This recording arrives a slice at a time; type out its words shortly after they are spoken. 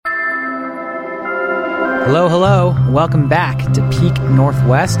Hello, hello. Welcome back to Peak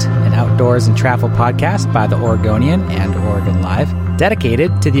Northwest, an outdoors and travel podcast by the Oregonian and Oregon Live,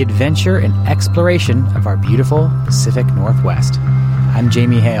 dedicated to the adventure and exploration of our beautiful Pacific Northwest. I'm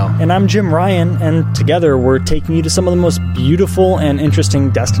Jamie Hale. And I'm Jim Ryan, and together we're taking you to some of the most beautiful and interesting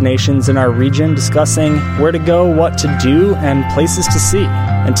destinations in our region, discussing where to go, what to do, and places to see.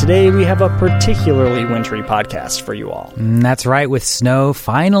 And today we have a particularly wintry podcast for you all. That's right, with snow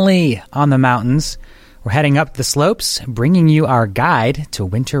finally on the mountains. We're heading up the slopes, bringing you our guide to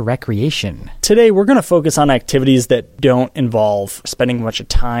winter recreation. Today, we're going to focus on activities that don't involve spending much of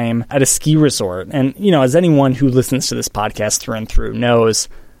time at a ski resort. And, you know, as anyone who listens to this podcast through and through knows,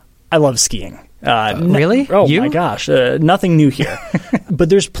 I love skiing. Really? Oh, you? My gosh. Nothing new here. But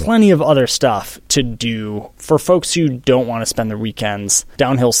there's plenty of other stuff to do for folks who don't want to spend their weekends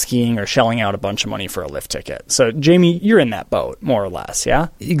downhill skiing or shelling out a bunch of money for a lift ticket. So, Jamie, you're in that boat, more or less, yeah?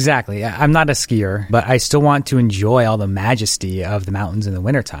 Exactly. I'm not a skier, but I still want to enjoy all the majesty of the mountains in the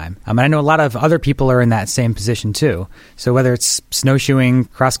wintertime. And I know a lot of other people are in that same position, too. So whether it's snowshoeing,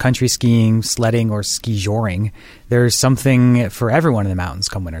 cross-country skiing, sledding, or ski-joring, there's something for everyone in the mountains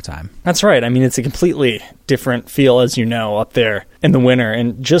come wintertime. That's right. I mean, it's a completely different feel, as you know, up there in the winter.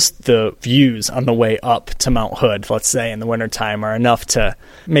 And just the views on the way up to Mount Hood, let's say, in the wintertime are enough to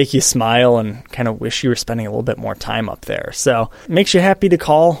make you smile and kind of wish you were spending a little bit more time up there. So it makes you happy to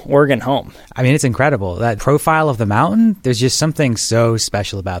call Oregon home. I mean, it's incredible. That profile of the mountain, there's just something so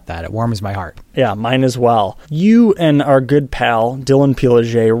special about that. It warms my heart. Yeah, mine as well. You and our good pal, Dylan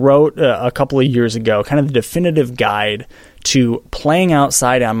Pilaget, wrote a couple of years ago kind of the definitive guide to playing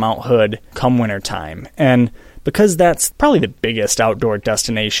outside on Mount Hood come wintertime. And because that's probably the biggest outdoor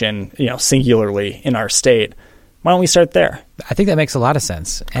destination, you know, singularly in our state, why don't we start there? I think that makes a lot of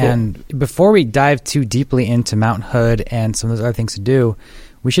sense. Cool. And before we dive too deeply into Mount Hood and some of those other things to do,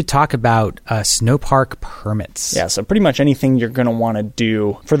 we should talk about snow park permits. Yeah, so pretty much anything you're going to want to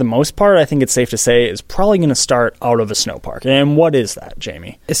do, for the most part, I think it's safe to say, is probably going to start out of a snow park. And what is that,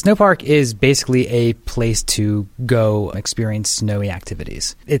 Jamie? A snow park is basically a place to go experience snowy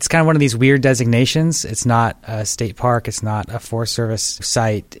activities. It's kind of one of these weird designations. It's not a state park. It's not a Forest Service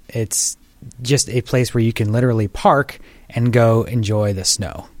site. It's just a place where you can literally park and go enjoy the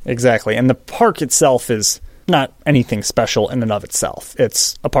snow. Exactly. And the park itself is not anything special in and of itself.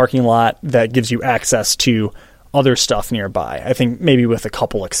 It's a parking lot that gives you access to other stuff nearby, I think maybe with a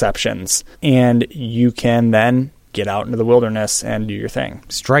couple exceptions. And you can then get out into the wilderness and do your thing.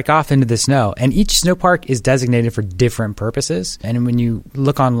 Strike off into the snow. And each snow park is designated for different purposes. And when you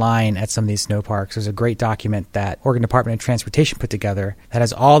look online at some of these snow parks, there's a great document that Oregon Department of Transportation put together that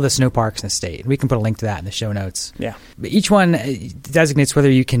has all the snow parks in the state. We can put a link to that in the show notes. Yeah. But each one designates whether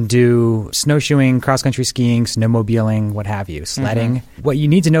you can do snowshoeing, cross-country skiing, snowmobiling, what have you, sledding. Mm-hmm. What you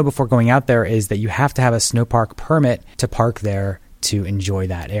need to know before going out there is that you have to have a snow park permit to park there to enjoy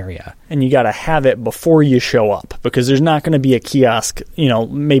that area. And you got to have it before you show up, because there's not going to be a kiosk, you know,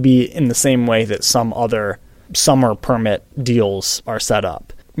 maybe in the same way that some other summer permit deals are set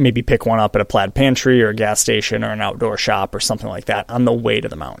up. Maybe pick one up at a Plaid Pantry or a gas station or an outdoor shop or something like that on the way to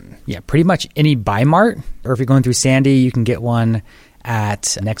the mountain. Yeah, pretty much any buy mart, or if you're going through Sandy, you can get one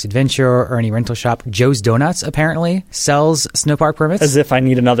at Next Adventure or any rental shop. Joe's Donuts apparently sells snow park permits. As if I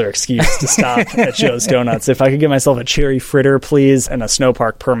need another excuse to stop at Joe's Donuts. If I could get myself a cherry fritter, please, and a snow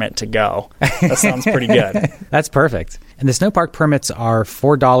park permit to go. That sounds pretty good. That's perfect. And the snow park permits are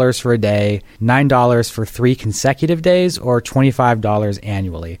 $4 for a day, $9 for 3 consecutive days, or $25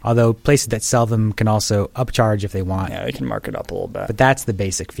 annually. Although places that sell them can also upcharge if they want. Yeah, they can mark it up a little bit. But that's the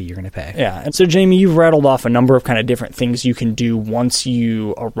basic fee you're going to pay. Yeah. And so, Jamie, you've rattled off a number of kind of different things you can do once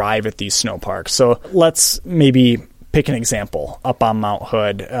you arrive at these snow parks. So let's maybe pick an example up on Mount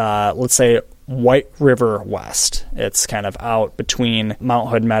Hood. Let's say White River West. It's kind of out between Mount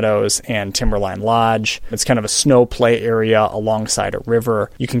Hood Meadows and Timberline Lodge. It's kind of a snow play area alongside a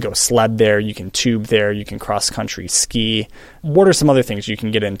river. You can go sled there, you can tube there, you can cross-country ski. What are some other things you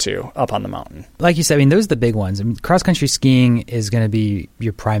can get into up on the mountain? Like you said, I mean, those are the big ones. I mean, cross-country skiing is going to be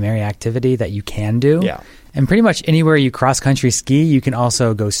your primary activity that you can do. Yeah. And pretty much anywhere you cross-country ski, you can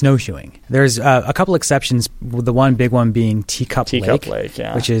also go snowshoeing. There's a couple exceptions, the one big one being Teacup Lake,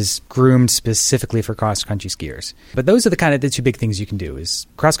 yeah. which is groomed specifically for cross-country skiers. But those are the two big things you can do is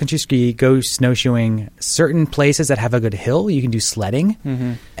cross-country ski, go snowshoeing. Certain places that have a good hill, you can do sledding.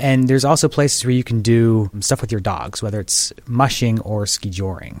 Mm-hmm. And there's also places where you can do stuff with your dogs, whether it's mushing or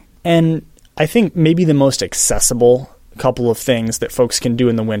ski-joring. And I think maybe the most accessible couple of things that folks can do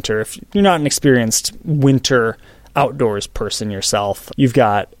in the winter, if you're not an experienced winter outdoors person yourself, you've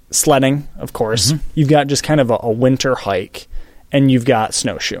got sledding, of course. Mm-hmm. You've got just kind of a winter hike, and you've got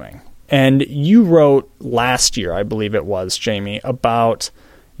snowshoeing. And you wrote last year, I believe it was, Jamie, about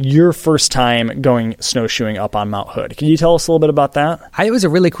your first time going snowshoeing up on Mount Hood. Can you tell us a little bit about that? It was a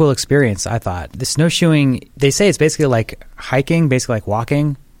really cool experience, I thought. The snowshoeing, they say it's basically like hiking, basically like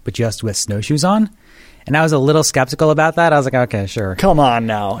walking, but just with snowshoes on. And I was a little skeptical about that. I was like, okay, sure. Come on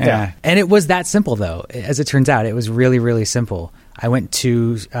now. Yeah. And it was that simple, though. As it turns out, it was really, really simple. I went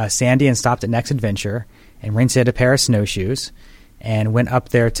to Sandy and stopped at Next Adventure and rented a pair of snowshoes and went up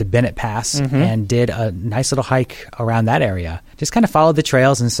there to Bennett Pass and did a nice little hike around that area. Just kind of followed the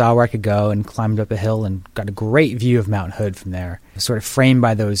trails and saw where I could go and climbed up a hill and got a great view of Mount Hood from there. It was sort of framed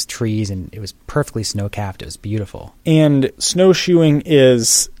by those trees, and it was perfectly snow-capped. It was beautiful. And snowshoeing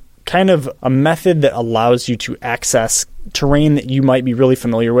is kind of a method that allows you to access terrain that you might be really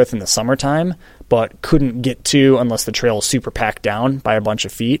familiar with in the summertime, but couldn't get to unless the trail is super packed down by a bunch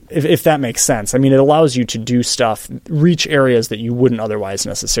of feet, if that makes sense. I mean, it allows you to do stuff, reach areas that you wouldn't otherwise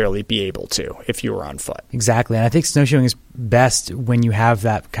necessarily be able to if you were on foot. Exactly. And I think snowshoeing is best when you have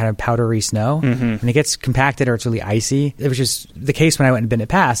that kind of powdery snow. When it gets compacted or it's really icy, it was just the case when I went to Bennett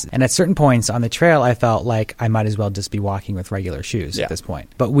Pass. And at certain points on the trail, I felt like I might as well just be walking with regular shoes at this point.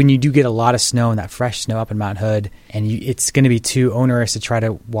 But when you do get a lot of snow and that fresh snow up in Mount Hood, and it's going to be too onerous to try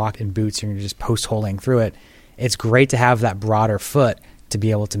to walk in boots and you're just post-holing through it, it's great to have that broader foot to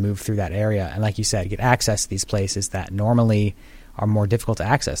be able to move through that area. And like you said, get access to these places that normally are more difficult to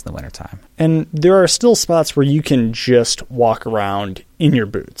access in the wintertime. And there are still spots where you can just walk around in your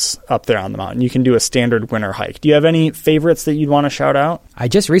boots up there on the mountain. You can do a standard winter hike. Do you have any favorites that you'd want to shout out? I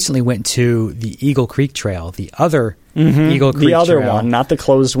just recently went to the Eagle Creek Trail, the other Eagle Creek The other Trail. one, not the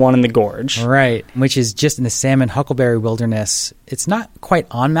closed one in the gorge. Right, which is just in the Salmon Huckleberry Wilderness. It's not quite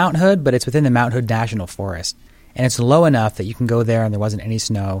on Mount Hood, but it's within the Mount Hood National Forest. And it's low enough that you can go there and there wasn't any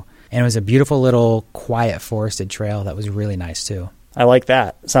snow. And it was a beautiful little quiet forested trail that was really nice too. I like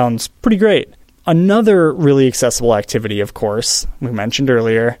that. Sounds pretty great. Another really accessible activity, of course, we mentioned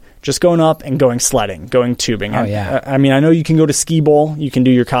earlier, just going up and going sledding, going tubing. Oh, yeah. I mean, I know you can go to Ski Bowl, you can do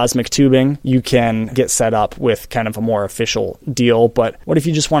your cosmic tubing, you can get set up with kind of a more official deal, but what if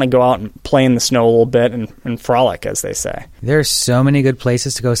you just want to go out and play in the snow a little bit and frolic, as they say? There's so many good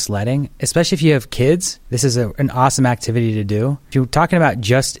places to go sledding, especially if you have kids. This is an awesome activity to do. If you're talking about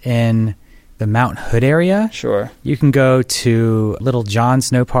just in the Mount Hood area, sure, you can go to Little John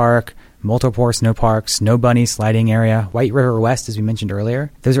Snow Park, Multipore Snow Park, Snow Bunny Sliding Area, White River West, as we mentioned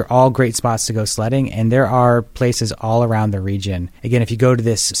earlier. Those are all great spots to go sledding, and there are places all around the region. Again, if you go to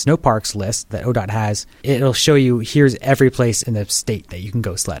this snow parks list that ODOT has, it'll show you here's every place in the state that you can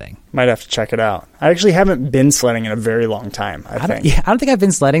go sledding. Might have to check it out. I actually haven't been sledding in a very long time, I think. I don't think I've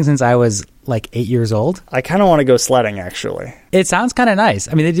been sledding since I was like 8 years old. I kind of want to go sledding, actually. It sounds kind of nice.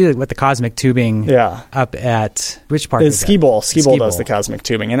 I mean, they do it with the cosmic tubing up at, which park is Ski Bowl. Ski Bowl does the cosmic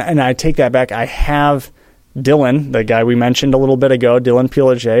tubing. And I take that back. I have Dylan, the guy we mentioned a little bit ago, Dylan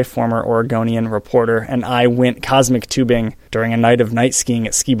Pilaget, former Oregonian reporter, and I went cosmic tubing during a night of night skiing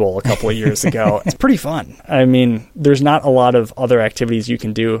at Ski Bowl a couple of years ago. It's pretty fun. I mean, there's not a lot of other activities you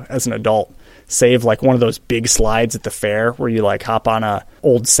can do as an adult, save like one of those big slides at the fair where you like hop on a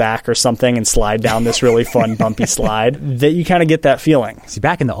old sack or something and slide down this really fun bumpy slide that you kind of get that feeling. See,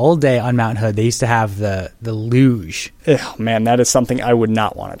 back in the old day on Mount Hood, they used to have the luge. Ugh, man, that is something I would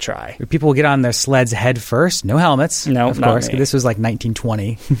not want to try. People would get on their sleds head first, no helmets, of course. This was like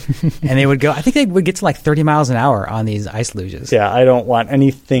 1920. And they would go, I think they would get to like 30 miles an hour on these ice luges. Yeah, I don't want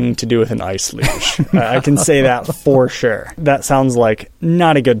anything to do with an ice luge. I can say that for sure. That sounds like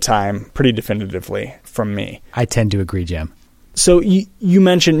not a good time, pretty definitively from me. I tend to agree, Jim. So you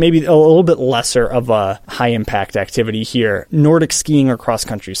mentioned maybe a little bit lesser of a high-impact activity here, Nordic skiing or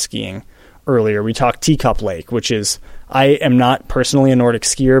cross-country skiing. Earlier, we talked Teacup Lake, which is, I am not personally a Nordic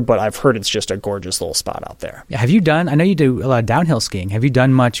skier, but I've heard it's just a gorgeous little spot out there. Yeah, have you done, I know you do a lot of downhill skiing. Have you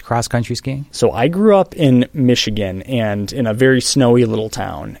done much cross-country skiing? So I grew up in Michigan and in a very snowy little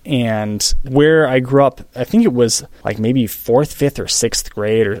town. And where I grew up, I think it was like maybe 4th, 5th, or 6th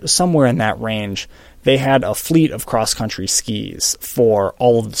grade or somewhere in that range. They had a fleet of cross-country skis for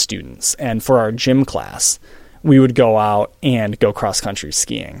all of the students. And for our gym class, we would go out and go cross-country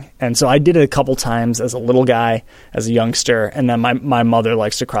skiing. And so I did it a couple times as a little guy, as a youngster, and then my mother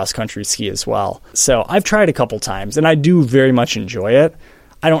likes to cross-country ski as well. So I've tried a couple times, and I do very much enjoy it.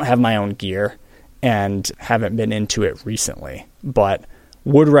 I don't have my own gear and haven't been into it recently, but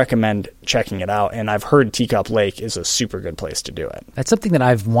would recommend checking it out. And I've heard Teacup Lake is a super good place to do it. That's something that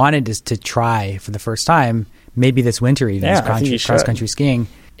I've wanted to try for the first time, maybe this winter even, cross-country skiing.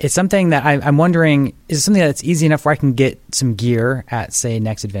 It's something that I'm wondering, is it something that's easy enough where I can get some gear at, say,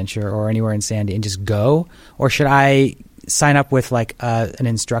 Next Adventure or anywhere in Sandy and just go? Or should I sign up with like an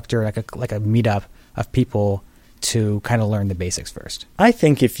instructor, like a meetup of people to kind of learn the basics first? I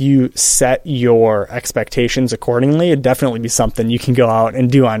think if you set your expectations accordingly, it'd definitely be something you can go out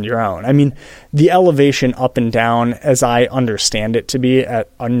and do on your own. I mean, the elevation up and down, as I understand it to be at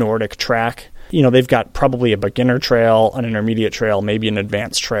a Nordic track, they've got probably a beginner trail, an intermediate trail, maybe an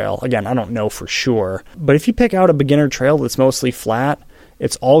advanced trail. Again, I don't know for sure. But if you pick out a beginner trail that's mostly flat,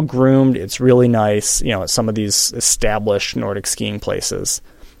 it's all groomed, it's really nice, at some of these established Nordic skiing places,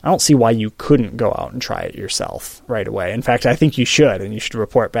 I don't see why you couldn't go out and try it yourself right away. In fact, I think you should, and you should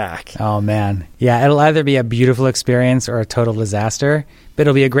report back. Oh, man. Yeah, it'll either be a beautiful experience or a total disaster, but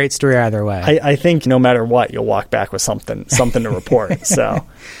it'll be a great story either way. I think no matter what, you'll walk back with something to report. So,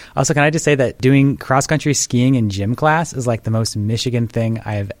 also, can I just say that doing cross-country skiing in gym class is like the most Michigan thing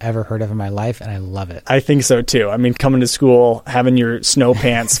I have ever heard of in my life, and I love it. I think so, too. I mean, coming to school, having your snow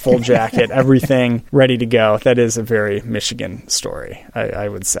pants, full jacket, everything ready to go, that is a very Michigan story, I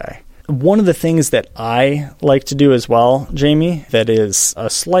would say. One of the things that I like to do as well, Jamie, that is a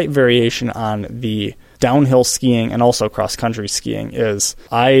slight variation on the downhill skiing and also cross-country skiing, is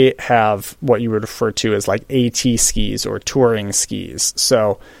I have what you would refer to as like AT skis or touring skis.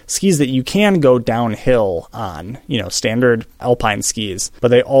 So skis that you can go downhill on, standard alpine skis, but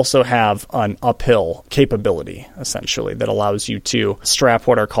they also have an uphill capability, essentially, that allows you to strap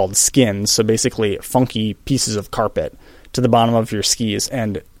what are called skins, so basically funky pieces of carpet, to the bottom of your skis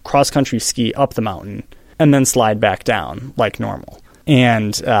and cross-country ski up the mountain and then slide back down like normal.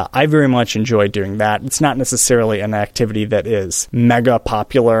 And I very much enjoy doing that. It's not necessarily an activity that is mega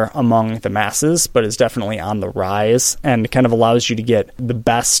popular among the masses, but is definitely on the rise and kind of allows you to get the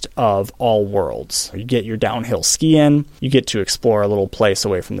best of all worlds. You get your downhill skiing, you get to explore a little place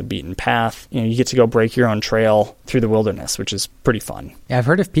away from the beaten path, you get to go break your own trail through the wilderness, which is pretty fun. Yeah, I've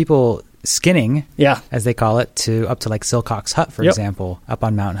heard of people skinning, as they call it, up to like Silcock's Hut, for example, up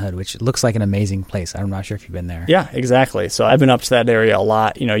on Mount Hood, which looks like an amazing place. I'm not sure if you've been there. Yeah, exactly. So I've been up to that area a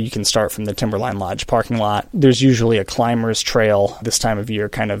lot. You can start from the Timberline Lodge parking lot. There's usually a climber's trail this time of year,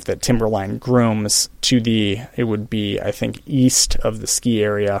 kind of that Timberline grooms to it would be, I think, east of the ski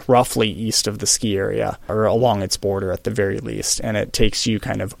area, roughly east of the ski area, or along its border at the very least. And it takes you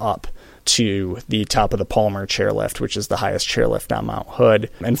kind of up to the top of the Palmer chairlift, which is the highest chairlift on Mount Hood.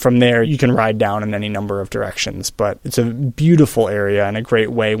 And from there, you can ride down in any number of directions. But it's a beautiful area and a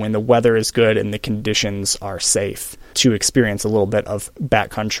great way when the weather is good and the conditions are safe to experience a little bit of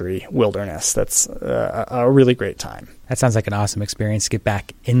backcountry wilderness. That's a really great time. That sounds like an awesome experience to get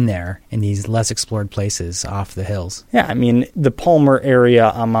back in there in these less explored places off the hills. Yeah, I mean, the Palmer area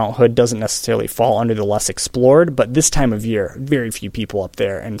on Mount Hood doesn't necessarily fall under the less explored, but this time of year, very few people up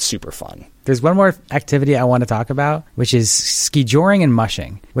there and super fun. There's one more activity I want to talk about, which is ski-joring and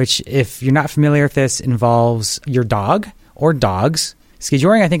mushing, which, if you're not familiar with this, involves your dog or dogs.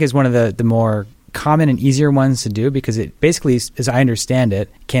 Ski-joring, I think, is one of the more common and easier ones to do because it basically, as I understand it,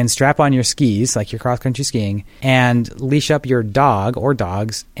 can strap on your skis, like your cross-country skiing, and leash up your dog or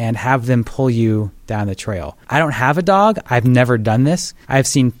dogs and have them pull you down the trail. I don't have a dog. I've never done this. I've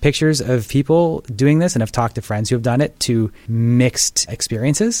seen pictures of people doing this and I've talked to friends who have done it, to mixed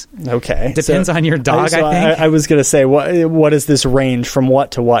experiences. Okay. Depends on your dog, I think. I was going to say, what is this range from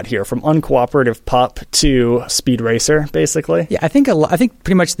what to what here? From uncooperative pup to speed racer, basically? Yeah, I think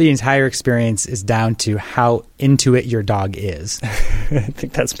pretty much the entire experience is down to how into it your dog is. I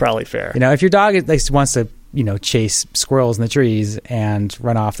think that's probably fair. If your dog at least wants to chase squirrels in the trees and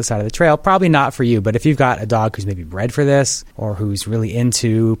run off the side of the trail, probably not for you. But if you've got a dog who's maybe bred for this or who's really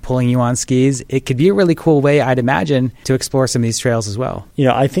into pulling you on skis, it could be a really cool way, I'd imagine, to explore some of these trails as well.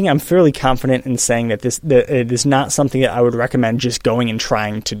 I think I'm fairly confident in saying that it is not something that I would recommend just going and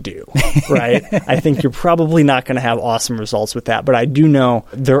trying to do, right? I think you're probably not going to have awesome results with that. But I do know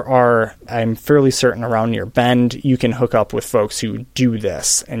I'm fairly certain around near Bend, you can hook up with folks who do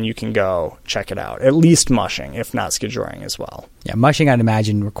this and you can go check it out. At least mushing, if not skijoring as well. Yeah, mushing, I'd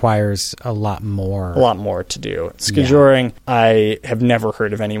imagine, requires a lot more to do. Skijoring, I have never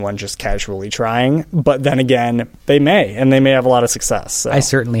heard of anyone just casually trying, but then again, they may have a lot of success. So. I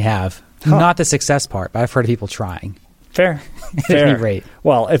certainly have. Not the success part, but I've heard of people trying. Fair. At any rate.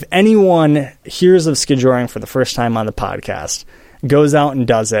 Well, if anyone hears of skijoring for the first time on the podcast, goes out and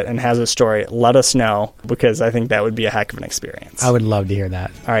does it and has a story, let us know, because I think that would be a heck of an experience. I would love to hear that.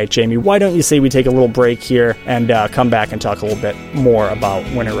 All right, Jamie, why don't you say we take a little break here and come back and talk a little bit more about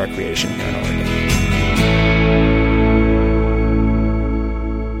winter recreation here in Oregon.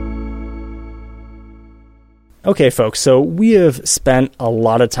 Okay, folks, so we have spent a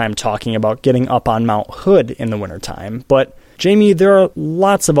lot of time talking about getting up on Mount Hood in the wintertime, but Jamie, there are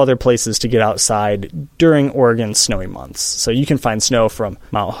lots of other places to get outside during Oregon's snowy months. So you can find snow from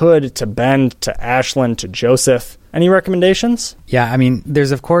Mount Hood to Bend to Ashland to Joseph. Any recommendations? Yeah, I mean,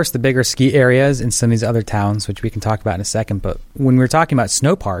 there's, of course, the bigger ski areas in some of these other towns, which we can talk about in a second. But when we're talking about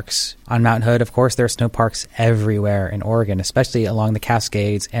snow parks on Mount Hood, of course, there are snow parks everywhere in Oregon, especially along the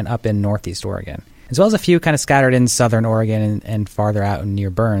Cascades and up in Northeast Oregon, as well as a few kind of scattered in southern Oregon and farther out near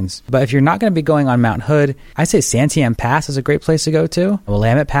Burns. But if you're not going to be going on Mount Hood, I'd say Santiam Pass is a great place to go to.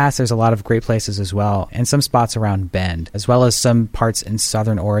 Willamette Pass, there's a lot of great places as well, and some spots around Bend, as well as some parts in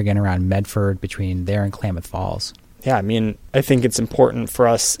southern Oregon around Medford between there and Klamath Falls. Yeah, I mean, I think it's important for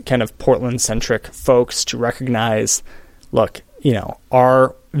us kind of Portland-centric folks to recognize, look, you know,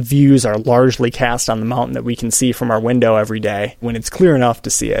 our views are largely cast on the mountain that we can see from our window every day when it's clear enough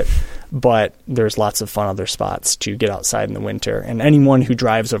to see it. But there's lots of fun other spots to get outside in the winter. And anyone who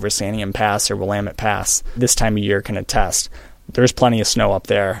drives over Santiam Pass or Willamette Pass this time of year can attest. There's plenty of snow up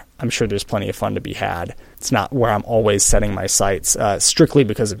there. I'm sure there's plenty of fun to be had. It's not where I'm always setting my sights, strictly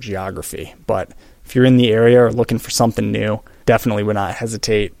because of geography. But if you're in the area or looking for something new, definitely would not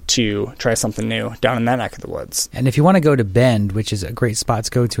hesitate to try something new down in that neck of the woods. And if you want to go to Bend, which is a great spot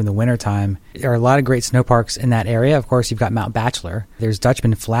to go to in the wintertime, there are a lot of great snow parks in that area. Of course, you've got Mount Bachelor. There's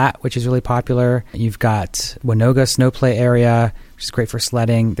Dutchman Flat, which is really popular. You've got Winoga Snow Play Area, which is great for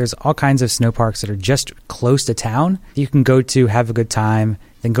sledding. There's all kinds of snow parks that are just close to town that you can go to, have a good time,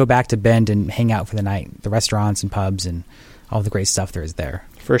 then go back to Bend and hang out for the night. The restaurants and pubs and all the great stuff there is there.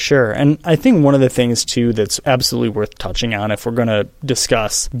 For sure. And I think one of the things, too, that's absolutely worth touching on if we're going to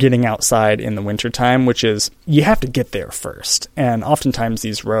discuss getting outside in the wintertime, which is you have to get there first. And oftentimes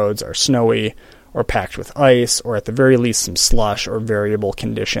these roads are snowy or packed with ice, or at the very least some slush or variable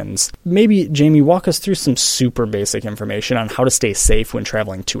conditions. Maybe, Jamie, walk us through some super basic information on how to stay safe when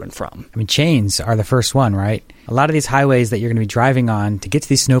traveling to and from. I mean, chains are the first one, right? A lot of these highways that you're going to be driving on to get to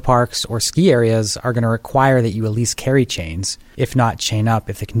these snow parks or ski areas are going to require that you at least carry chains, if not chain up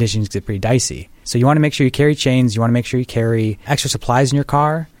if the conditions get pretty dicey. So you want to make sure you carry chains. You want to make sure you carry extra supplies in your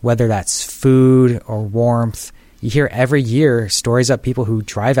car, whether that's food or warmth. You hear every year stories of people who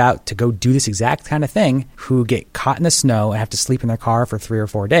drive out to go do this exact kind of thing, who get caught in the snow and have to sleep in their car for 3 or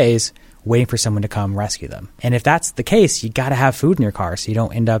 4 days waiting for someone to come rescue them. And if that's the case, you got to have food in your car so you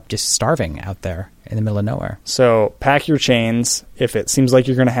don't end up just starving out there in the middle of nowhere. So pack your chains. If it seems like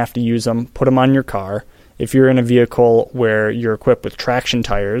you're going to have to use them, put them on your car. If you're in a vehicle where you're equipped with traction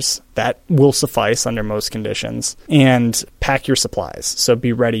tires, that will suffice under most conditions. And pack your supplies. So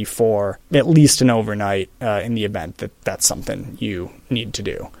be ready for at least an overnight in the event that that's something you need to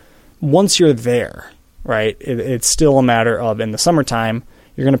do. Once you're there, right, it's still a matter of, in the summertime,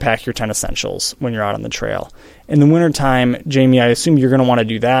 you're going to pack your 10 essentials when you're out on the trail. In the wintertime, Jamie, I assume you're going to want to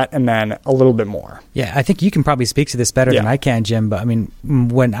do that and then a little bit more. Yeah, I think you can probably speak to this better than I can, Jim. But I mean,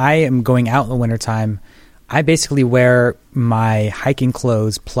 when I am going out in the wintertime, I basically wear my hiking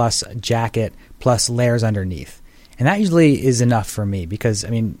clothes plus a jacket plus layers underneath. And that usually is enough for me because, I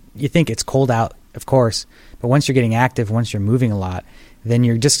mean, you think it's cold out, of course, but once you're getting active, once you're moving a lot, then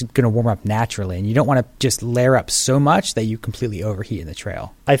you're just going to warm up naturally. And you don't want to just layer up so much that you completely overheat in the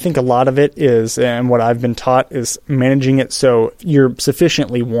trail. I think a lot of it is, and what I've been taught is managing it so you're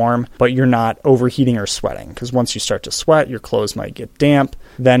sufficiently warm, but you're not overheating or sweating. Because once you start to sweat, your clothes might get damp.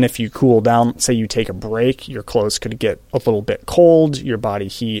 Then if you cool down, say you take a break, your clothes could get a little bit cold, your body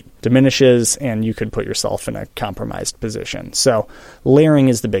heat diminishes, and you could put yourself in a compromised position. So layering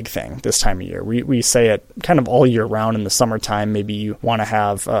is the big thing this time of year. We say it kind of all year round. In the summertime, maybe you want to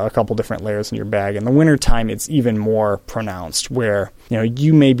have a couple different layers in your bag. In the wintertime, it's even more pronounced where, you know,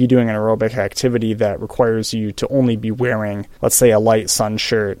 you may be doing an aerobic activity that requires you to only be wearing, let's say, a light sun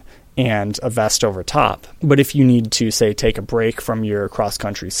shirt and a vest over top. But if you need to, say, take a break from your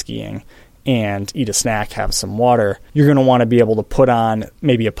cross-country skiing and eat a snack, have some water, you're going to want to be able to put on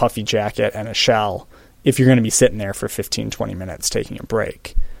maybe a puffy jacket and a shell if you're going to be sitting there for 15, 20 minutes taking a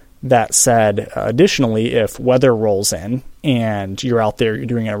break. That said, additionally, if weather rolls in and you're out there, you're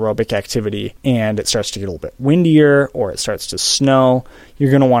doing an aerobic activity and it starts to get a little bit windier or it starts to snow,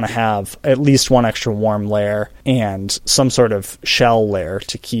 you're going to want to have at least one extra warm layer and some sort of shell layer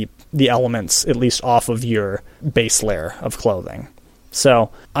to keep the elements at least off of your base layer of clothing.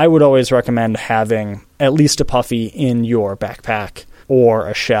 So I would always recommend having at least a puffy in your backpack or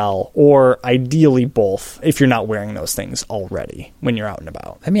a shell, or ideally both if you're not wearing those things already when you're out and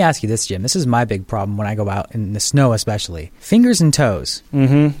about. Let me ask you this, Jim. This is my big problem when I go out in the snow, especially. Fingers and toes.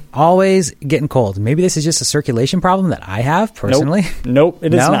 Always getting cold. Maybe this is just a circulation problem that I have personally. Nope,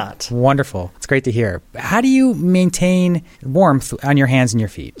 it is not. Wonderful. It's great to hear. How do you maintain warmth on your hands and your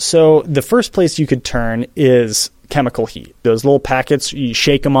feet? So the first place you could turn is chemical heat. Those little packets, you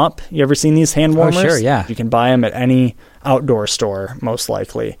shake them up. You ever seen these hand warmers? Oh, sure, yeah. You can buy them at any outdoor store, most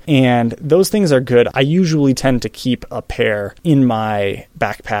likely. And those things are good. I usually tend to keep a pair in my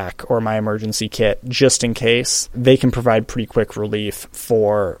backpack or my emergency kit just in case. They can provide pretty quick relief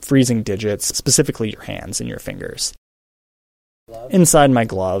for freezing digits, specifically your hands and your fingers. Inside my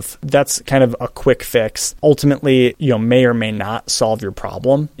glove. That's kind of a quick fix. Ultimately, may or may not solve your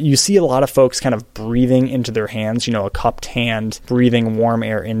problem. You see a lot of folks kind of breathing into their hands, a cupped hand, breathing warm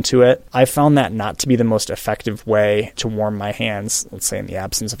air into it. I found that not to be the most effective way to warm my hands, let's say in the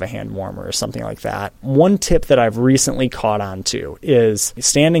absence of a hand warmer or something like that. One tip that I've recently caught on to is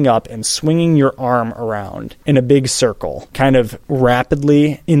standing up and swinging your arm around in a big circle, kind of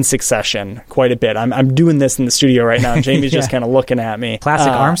rapidly in succession, quite a bit. I'm doing this in the studio right now, and Jamie's just kind of looking at me.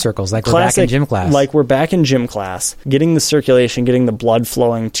 Classic arm circles, like we're back in gym class. Like we're back in gym class, getting the circulation, getting the blood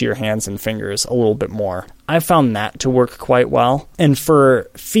flowing to your hands and fingers a little bit more. I found that to work quite well. And for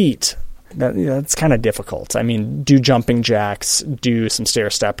feet, that's kind of difficult. I mean, do jumping jacks, do some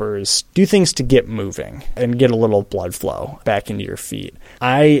stair steppers, do things to get moving and get a little blood flow back into your feet.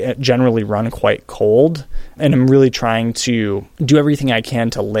 I generally run quite cold, and I'm really trying to do everything I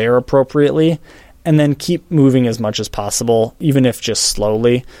can to layer appropriately and then keep moving as much as possible, even if just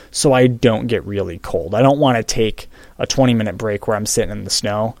slowly, so I don't get really cold. I don't want to take a 20-minute break where I'm sitting in the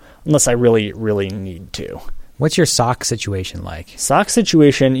snow unless I really, really need to. What's your sock situation like? Sock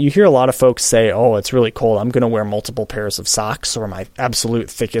situation, you hear a lot of folks say, oh, it's really cold, I'm going to wear multiple pairs of socks or my absolute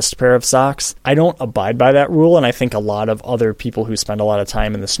thickest pair of socks. I don't abide by that rule, and I think a lot of other people who spend a lot of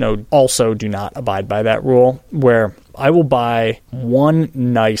time in the snow also do not abide by that rule, where I will buy one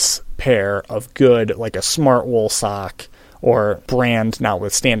nice pair of good, like a Smart Wool sock, or brand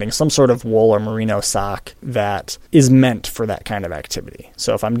notwithstanding, some sort of wool or merino sock that is meant for that kind of activity.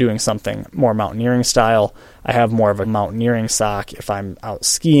 So if I'm doing something more mountaineering style, I have more of a mountaineering sock. If I'm out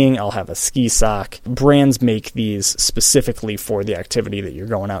skiing, I'll have a ski sock. Brands make these specifically for the activity that you're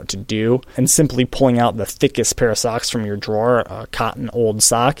going out to do, and simply pulling out the thickest pair of socks from your drawer, a cotton old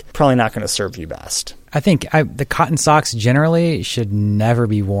sock, probably not going to serve you best. I think the cotton socks generally should never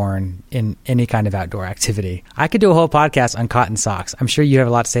be worn in any kind of outdoor activity. I could do a whole podcast on cotton socks. I'm sure you have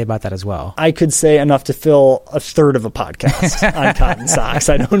a lot to say about that as well. I could say enough to fill a third of a podcast on cotton socks.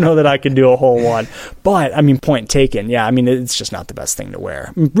 I don't know that I could do a whole one. But, I mean, point taken. Yeah, I mean, it's just not the best thing to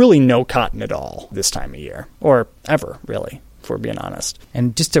wear. Really no cotton at all this time of year. Or ever, really, if we're being honest.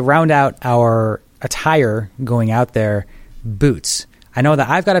 And just to round out our attire going out there, boots. I know that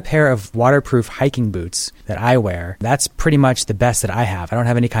I've got a pair of waterproof hiking boots that I wear. That's pretty much the best that I have. I don't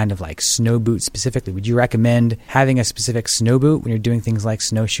have any kind of like snow boot specifically. Would you recommend having a specific snow boot when you're doing things like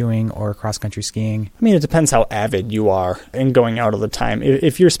snowshoeing or cross-country skiing? I mean, it depends how avid you are and going out all the time.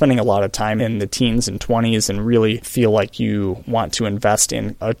 If you're spending a lot of time in the teens and 20s and really feel like you want to invest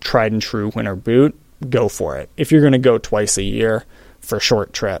in a tried and true winter boot, go for it. If you're going to go twice a year for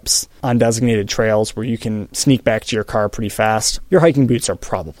short trips on designated trails where you can sneak back to your car pretty fast, your hiking boots are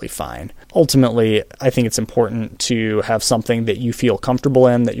probably fine. Ultimately, I think it's important to have something that you feel comfortable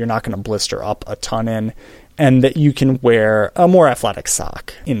in, that you're not going to blister up a ton in, and that you can wear a more athletic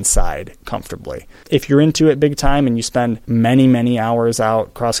sock inside comfortably. If you're into it big time and you spend many, many hours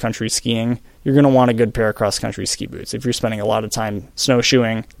out cross-country skiing, you're going to want a good pair of cross-country ski boots. If you're spending a lot of time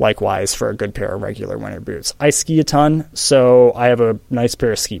snowshoeing, likewise for a good pair of regular winter boots. I ski a ton, so I have a nice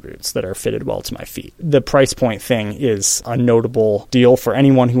pair of ski boots that are fitted well to my feet. The price point thing is a notable deal for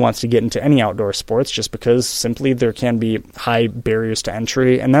anyone who wants to get into any outdoor sports, just because simply there can be high barriers to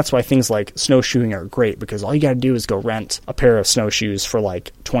entry, and that's why things like snowshoeing are great, because all you got to do is go rent a pair of snowshoes for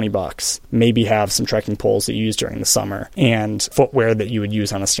like $20, maybe have some trekking poles that you use during the summer, and footwear that you would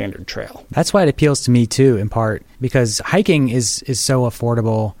use on a standard trail. That's why it appeals to me too, in part because hiking is so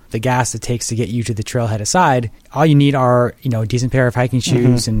affordable. The gas it takes to get you to the trailhead aside, all you need are a decent pair of hiking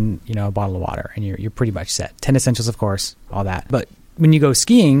shoes and a bottle of water, and you're pretty much set. 10 essentials, of course, all that. But when you go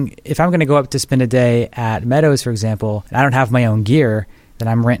skiing, if I'm going to go up to spend a day at Meadows, for example, and I don't have my own gear, then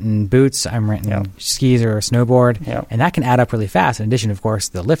I'm renting boots, I'm renting skis or a snowboard, and that can add up really fast, in addition, of course,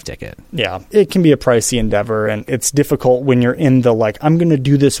 the lift ticket. Yeah, it can be a pricey endeavor, and it's difficult when you're in the, I'm going to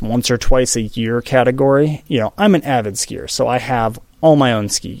do this once or twice a year category. I'm an avid skier, so I have all my own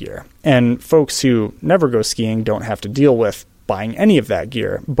ski gear. And folks who never go skiing don't have to deal with buying any of that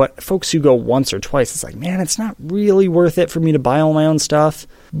gear. But folks who go once or twice, it's like, man, it's not really worth it for me to buy all my own stuff,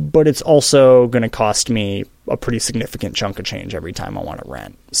 but it's also going to cost me a pretty significant chunk of change every time I want to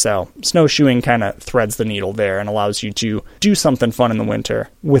rent. So snowshoeing kind of threads the needle there and allows you to do something fun in the winter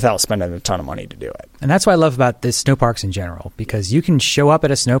without spending a ton of money to do it. And that's what I love about the snow parks in general, because you can show up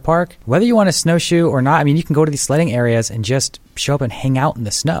at a snow park, whether you want to snowshoe or not. I mean, you can go to these sledding areas and just show up and hang out in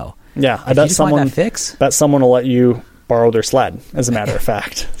the snow. Yeah, I bet someone will let you borrow their sled, as a matter of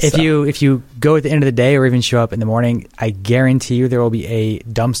fact. If you go at the end of the day or even show up in the morning, I guarantee you there will be a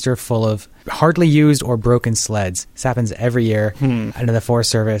dumpster full of hardly used or broken sleds. This happens every year. I know the Forest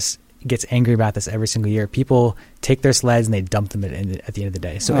Service gets angry about this every single year. People take their sleds and they dump them at the end of the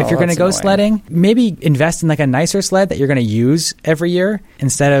day. So if you're going to go sledding, maybe invest in like a nicer sled that you're going to use every year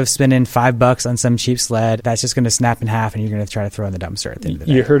instead of spending $5 on some cheap sled that's just going to snap in half and you're going to try to throw in the dumpster at the end of the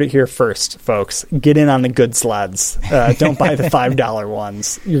day. You heard it here first, folks. Get in on the good sleds. Don't buy the $5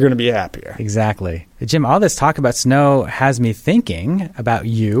 ones. You're going to be happier. Exactly. Jim, all this talk about snow has me thinking about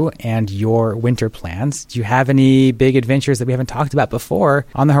you and your winter plans. Do you have any big adventures that we haven't talked about before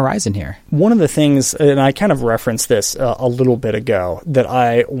on the horizon here? One of the things, and I kind of referenced this a little bit ago, that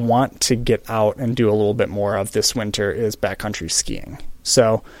I want to get out and do a little bit more of this winter is backcountry skiing.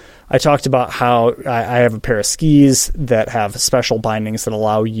 So I talked about how I have a pair of skis that have special bindings that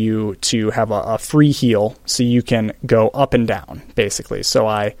allow you to have a free heel so you can go up and down, basically. So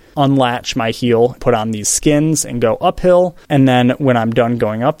I unlatch my heel, put on these skins, and go uphill. And then when I'm done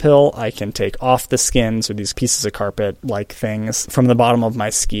going uphill, I can take off the skins or these pieces of carpet-like things from the bottom of my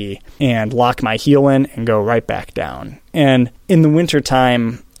ski and lock my heel in and go right back down. And in the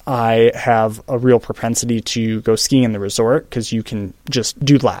wintertime, I have a real propensity to go skiing in the resort because you can just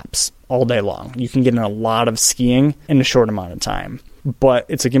do laps all day long. You can get in a lot of skiing in a short amount of time. But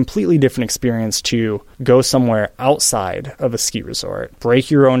it's a completely different experience to go somewhere outside of a ski resort,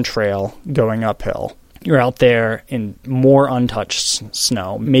 break your own trail going uphill. You're out there in more untouched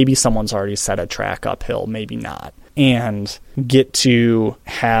snow. Maybe someone's already set a track uphill, maybe not. And get to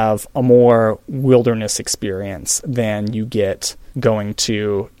have a more wilderness experience than you get going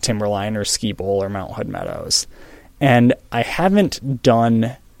to Timberline or Ski Bowl or Mount Hood Meadows. And I haven't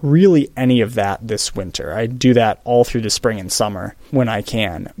done really any of that this winter. I do that all through the spring and summer when I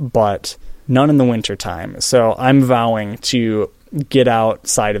can, but none in the winter time. So I'm vowing to get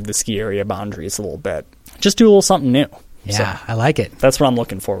outside of the ski area boundaries a little bit. Just do a little something new. Yeah, so I like it. That's what I'm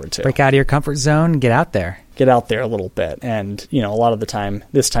looking forward to. Break out of your comfort zone, get out there. Get out there a little bit. And, a lot of the time,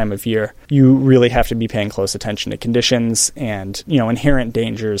 this time of year, you really have to be paying close attention to conditions and, inherent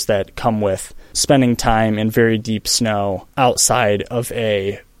dangers that come with spending time in very deep snow outside of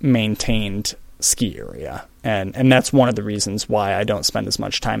a maintained ski area. And that's one of the reasons why I don't spend as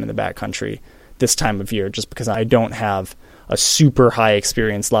much time in the backcountry this time of year, just because I don't have a super high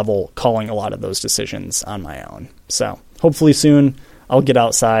experience level calling a lot of those decisions on my own. So hopefully soon I'll get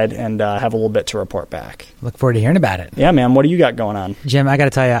outside and have a little bit to report back. Look forward to hearing about it. Yeah, man. What do you got going on? Jim, I got to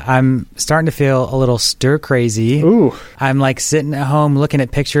tell you, I'm starting to feel a little stir crazy. Ooh. I'm like sitting at home looking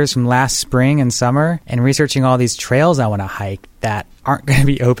at pictures from last spring and summer and researching all these trails I want to hike that aren't going to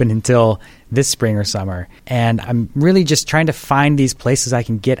be open until this spring or summer. And I'm really just trying to find these places I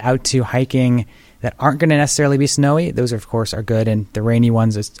can get out to hiking that aren't going to necessarily be snowy. Those, of course, are good, and the rainy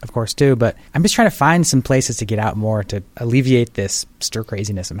ones, of course, too. But I'm just trying to find some places to get out more to alleviate this stir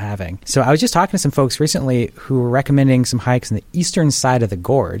craziness I'm having. So I was just talking to some folks recently who were recommending some hikes in the eastern side of the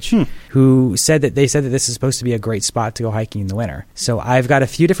gorge, who said that this is supposed to be a great spot to go hiking in the winter. So I've got a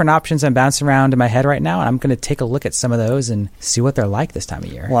few different options I'm bouncing around in my head right now, and I'm going to take a look at some of those and see what they're like this time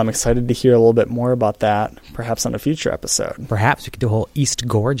of year. Well, I'm excited to hear a little bit more about that, perhaps on a future episode. Perhaps we could do a whole East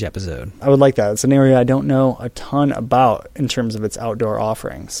Gorge episode. I would like that. It's an area I don't know a ton about in terms of its outdoor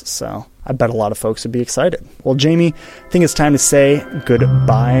offerings, so I bet a lot of folks would be excited. Well, Jamie, I think it's time to say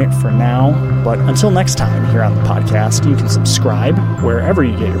goodbye for now, but until next time here on the podcast, you can subscribe wherever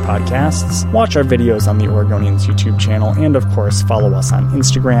you get your podcasts, watch our videos on the Oregonians YouTube channel, and of course, follow us on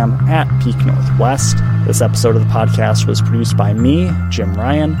Instagram at Peak Northwest. This episode of the podcast was produced by me, Jim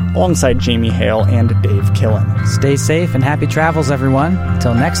Ryan, alongside Jamie Hale and Dave Killen. Stay safe and happy travels, everyone.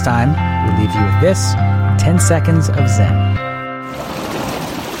 Until next time, we leave you with this 10 seconds of Zen.